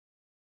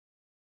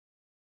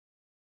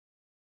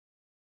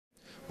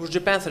Os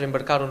Japanther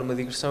embarcaram numa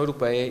digressão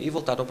europeia e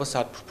voltaram a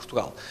passar por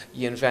Portugal.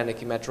 Ian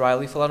Vanek e Matt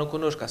Riley falaram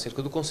connosco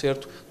acerca do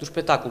concerto, do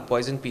espetáculo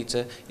Poison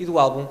Pizza e do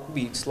álbum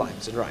Beats,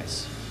 Limes and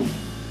Rice.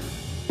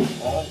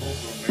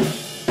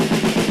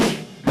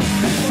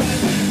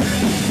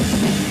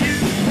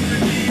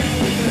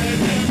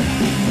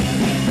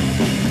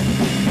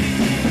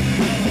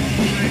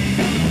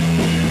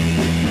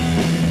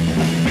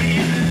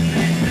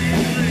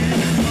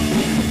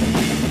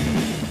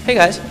 Hey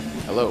guys.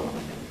 Hello.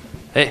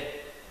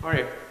 Hey. How are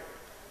you?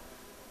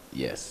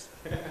 Yes.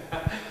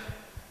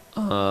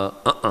 How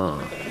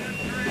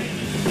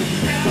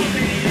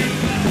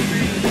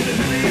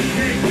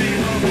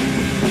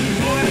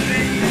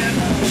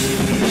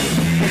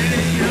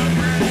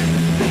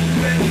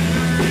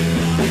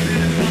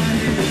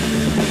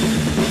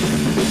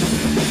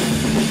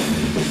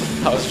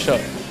was the show?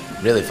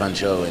 Really fun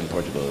show in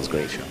Portugal. It was a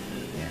great show.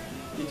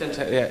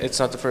 Yeah, it's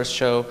not the first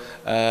show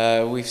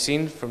we've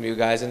seen from you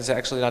guys, and it's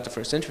actually not the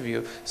first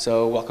interview,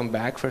 so welcome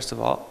back, first of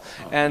all.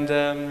 And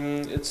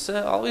it's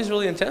always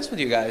really intense with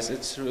you guys.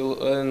 It's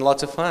and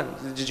lots of fun.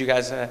 Did you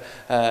guys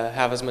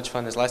have as much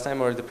fun as last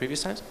time or the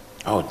previous times?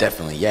 Oh,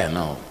 definitely. Yeah,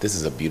 no. This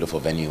is a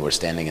beautiful venue. We're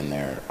standing in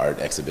their art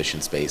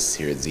exhibition space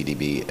here at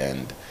ZDB,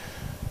 and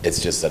it's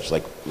just such,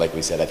 like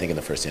we said, I think in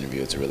the first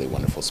interview, it's a really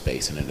wonderful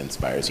space, and it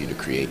inspires you to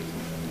create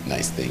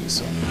nice things.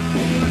 So.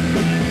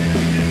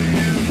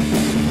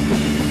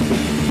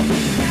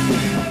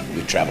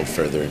 We traveled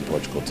further in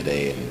Portugal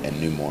today and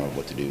knew more of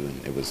what to do,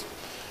 and it was,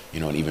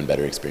 an even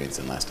better experience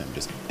than last time,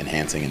 just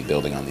enhancing and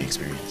building on the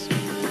experience.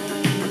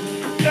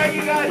 Thank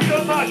you guys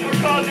so much. We're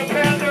called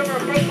Japanther. We're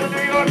Brooklyn,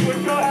 New York.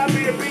 We're so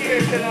happy to be here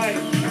tonight.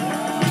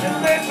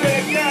 And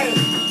listen again.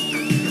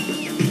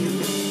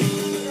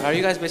 Are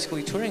you guys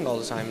basically touring all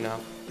the time now?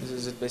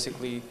 Is it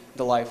basically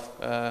the life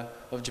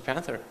of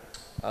Japanther?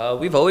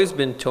 We've always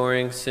been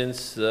touring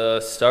since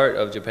the start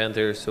of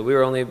Japanther, so we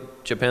were only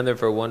Japanther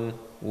for 1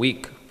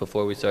 week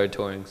before we started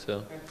touring.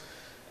 So,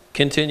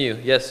 continue.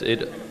 Yes,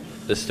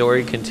 the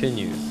story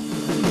continues.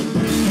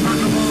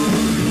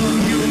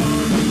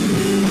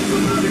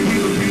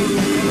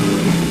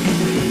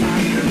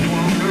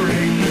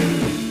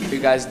 You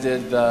guys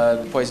did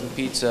the Poison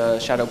Pizza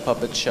Shadow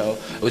Puppet show.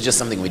 It was just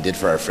something we did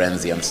for our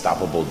friends, the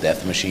Unstoppable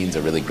Death Machines,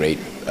 a really great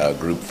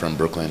group from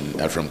Brooklyn,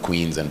 from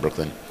Queens and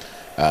Brooklyn.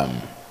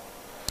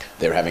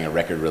 They were having a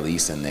record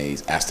release, and they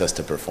asked us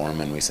to perform,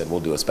 and we said,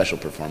 we'll do a special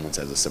performance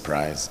as a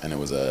surprise, and it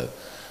was a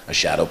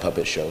shadow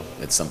puppet show.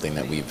 It's something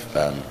that we've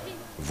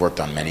worked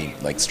on many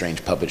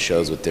strange puppet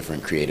shows with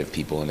different creative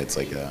people, and it's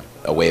like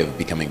a way of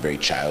becoming very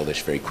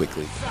childish very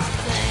quickly.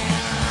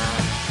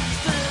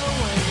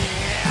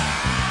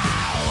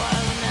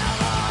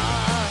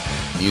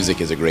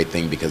 Music is a great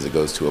thing because it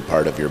goes to a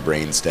part of your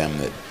brain stem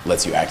that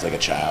lets you act like a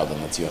child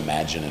and lets you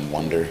imagine and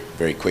wonder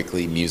very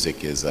quickly.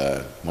 Music is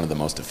one of the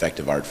most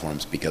effective art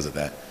forms because of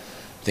that.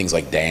 Things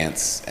like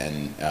dance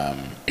and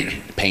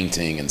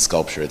painting and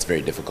sculpture, it's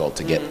very difficult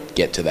to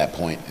get to that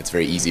point. It's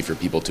very easy for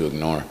people to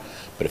ignore,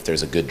 but if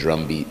there's a good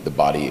drum beat, the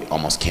body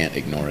almost can't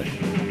ignore it.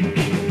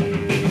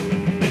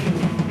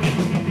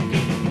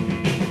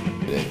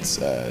 It's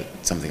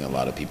something a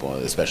lot of people,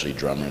 especially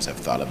drummers, have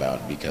thought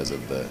about because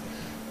of the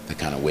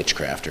kind of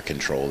witchcraft or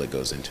control that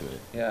goes into it.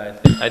 Yeah,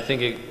 I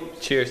think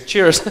it. Cheers.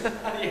 Exactly.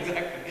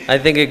 I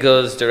think it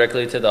goes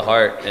directly to the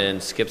heart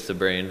and skips the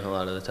brain a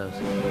lot of the times.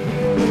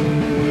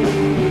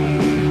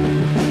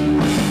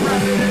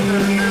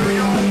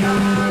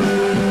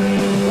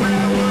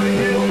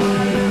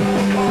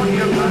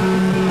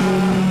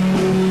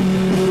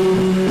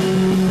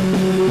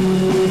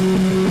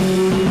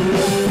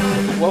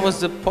 What was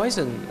the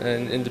poison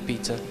in the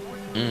pizza?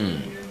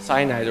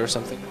 Cyanide or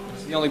something.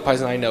 It's the only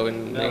poison I know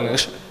in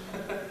English.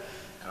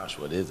 Gosh,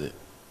 what is it?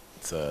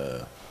 It's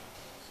one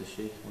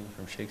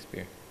from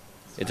Shakespeare.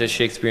 It's a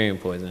Shakespearean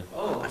poison.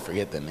 I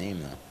forget the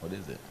name though. What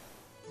is it?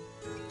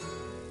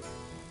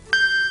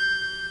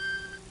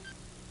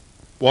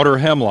 Water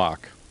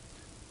hemlock,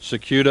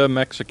 Cicuta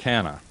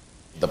mexicana.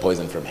 The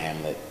poison from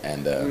Hamlet,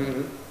 and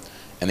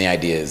the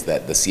idea is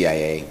that the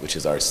CIA, which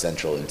is our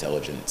central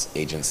intelligence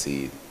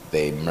agency,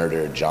 they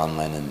murder John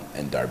Lennon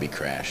and Darby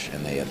Crash,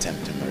 and they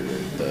attempt to murder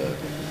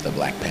the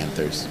Black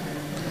Panthers.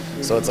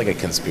 So it's like a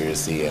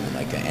conspiracy and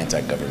like an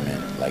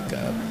anti-government, like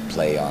a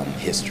play on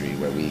history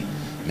where we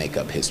make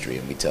up history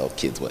and we tell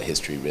kids what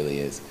history really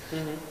is.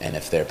 And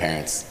if their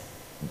parents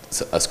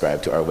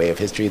ascribe to our way of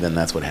history, then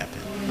that's what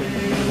happened.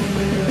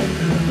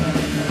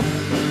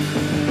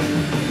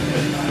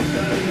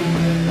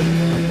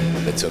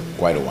 It took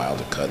quite a while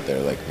to cut.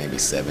 There are like maybe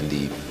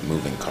 70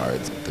 moving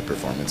cards. The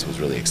performance was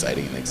really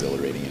exciting and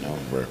exhilarating,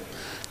 We're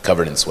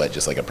covered in sweat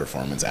just like a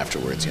performance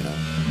afterwards,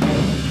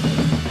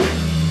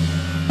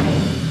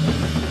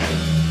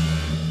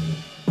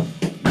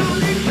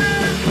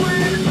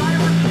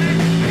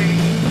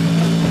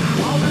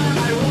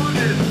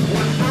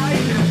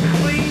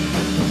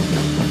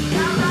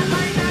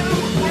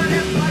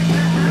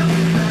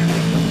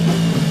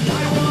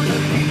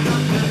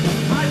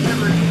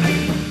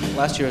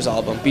 last year's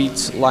album,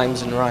 Beets,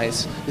 Limes, and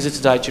Rice. Is it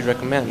a diet you'd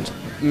recommend,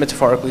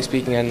 metaphorically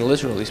speaking and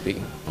literally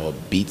speaking? Well,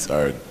 beets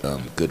are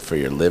good for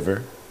your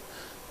liver,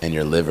 and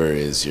your liver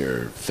is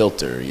your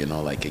filter, you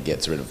know, like it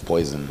gets rid of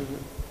poison.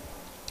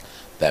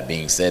 That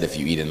being said, if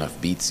you eat enough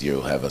beets,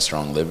 you'll have a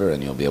strong liver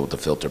and you'll be able to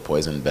filter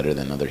poison better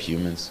than other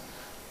humans.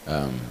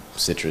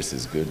 Citrus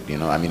is good, you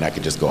know, I mean, I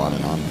could just go on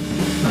and on.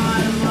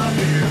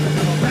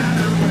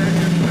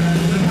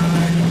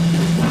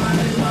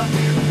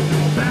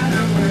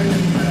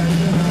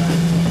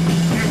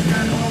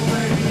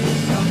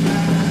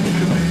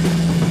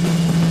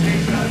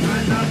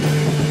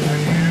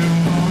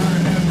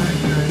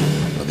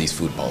 These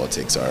food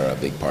politics are a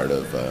big part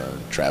of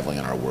traveling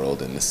in our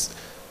world, and this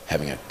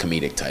having a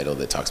comedic title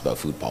that talks about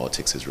food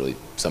politics is really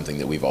something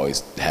that we've always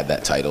had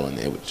that title, and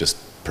it was just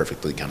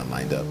perfectly kind of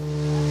lined up.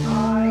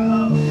 I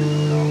love you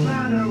no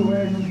matter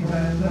where you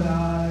spend the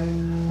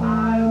night.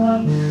 I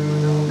love you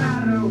no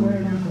matter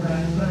where you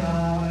spend the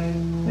night.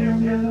 You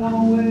can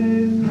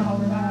always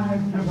come back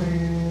to me,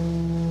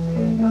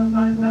 because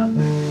I'm nothing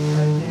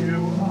and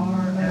you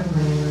are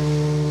everything.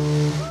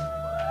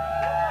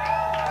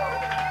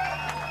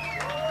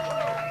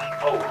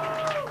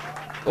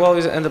 We'll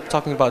always end up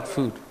talking about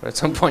food at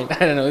some point. I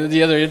don't know.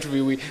 The other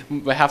interview,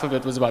 half of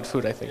it was about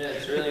food, I think. Yeah,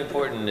 it's really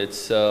important.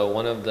 It's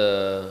one of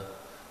the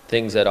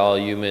things that all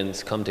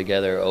humans come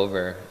together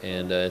over,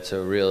 and it's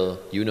a real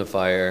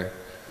unifier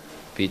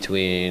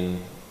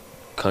between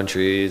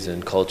countries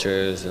and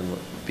cultures and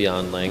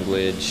beyond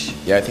language.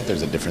 Yeah, I think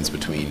there's a difference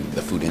between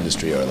the food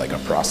industry or like a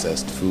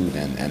processed food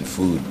and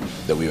food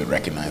that we would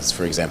recognize.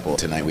 For example,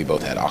 tonight we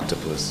both had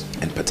octopus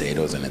and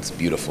potatoes, and it's a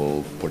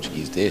beautiful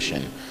Portuguese dish,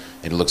 and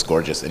it looks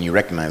gorgeous, and you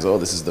recognize, oh,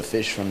 this is the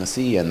fish from the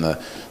sea and the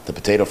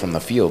potato from the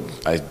field.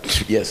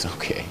 Yes,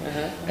 okay.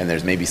 And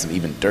there's maybe some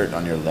even dirt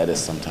on your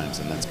lettuce sometimes,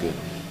 and that's good.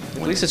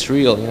 At least it's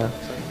real, yeah.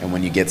 And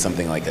when you get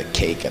something like a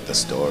cake at the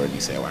store and you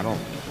say, well,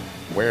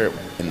 where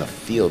in the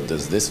field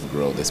does this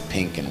grow, this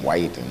pink and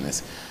white and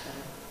this,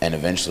 and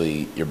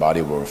eventually your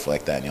body will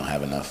reflect that, and you'll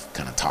have enough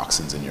kind of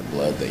toxins in your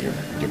blood that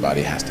your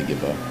body has to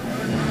give up.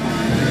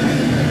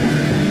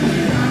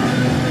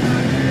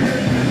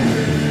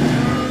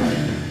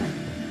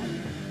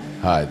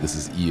 Hi, this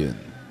is Ian.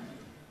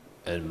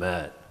 And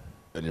Matt.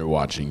 And you're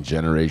watching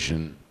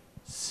Generation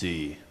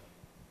C.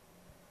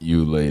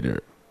 You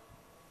Later.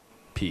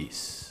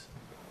 Peace.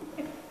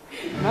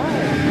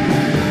 Nice.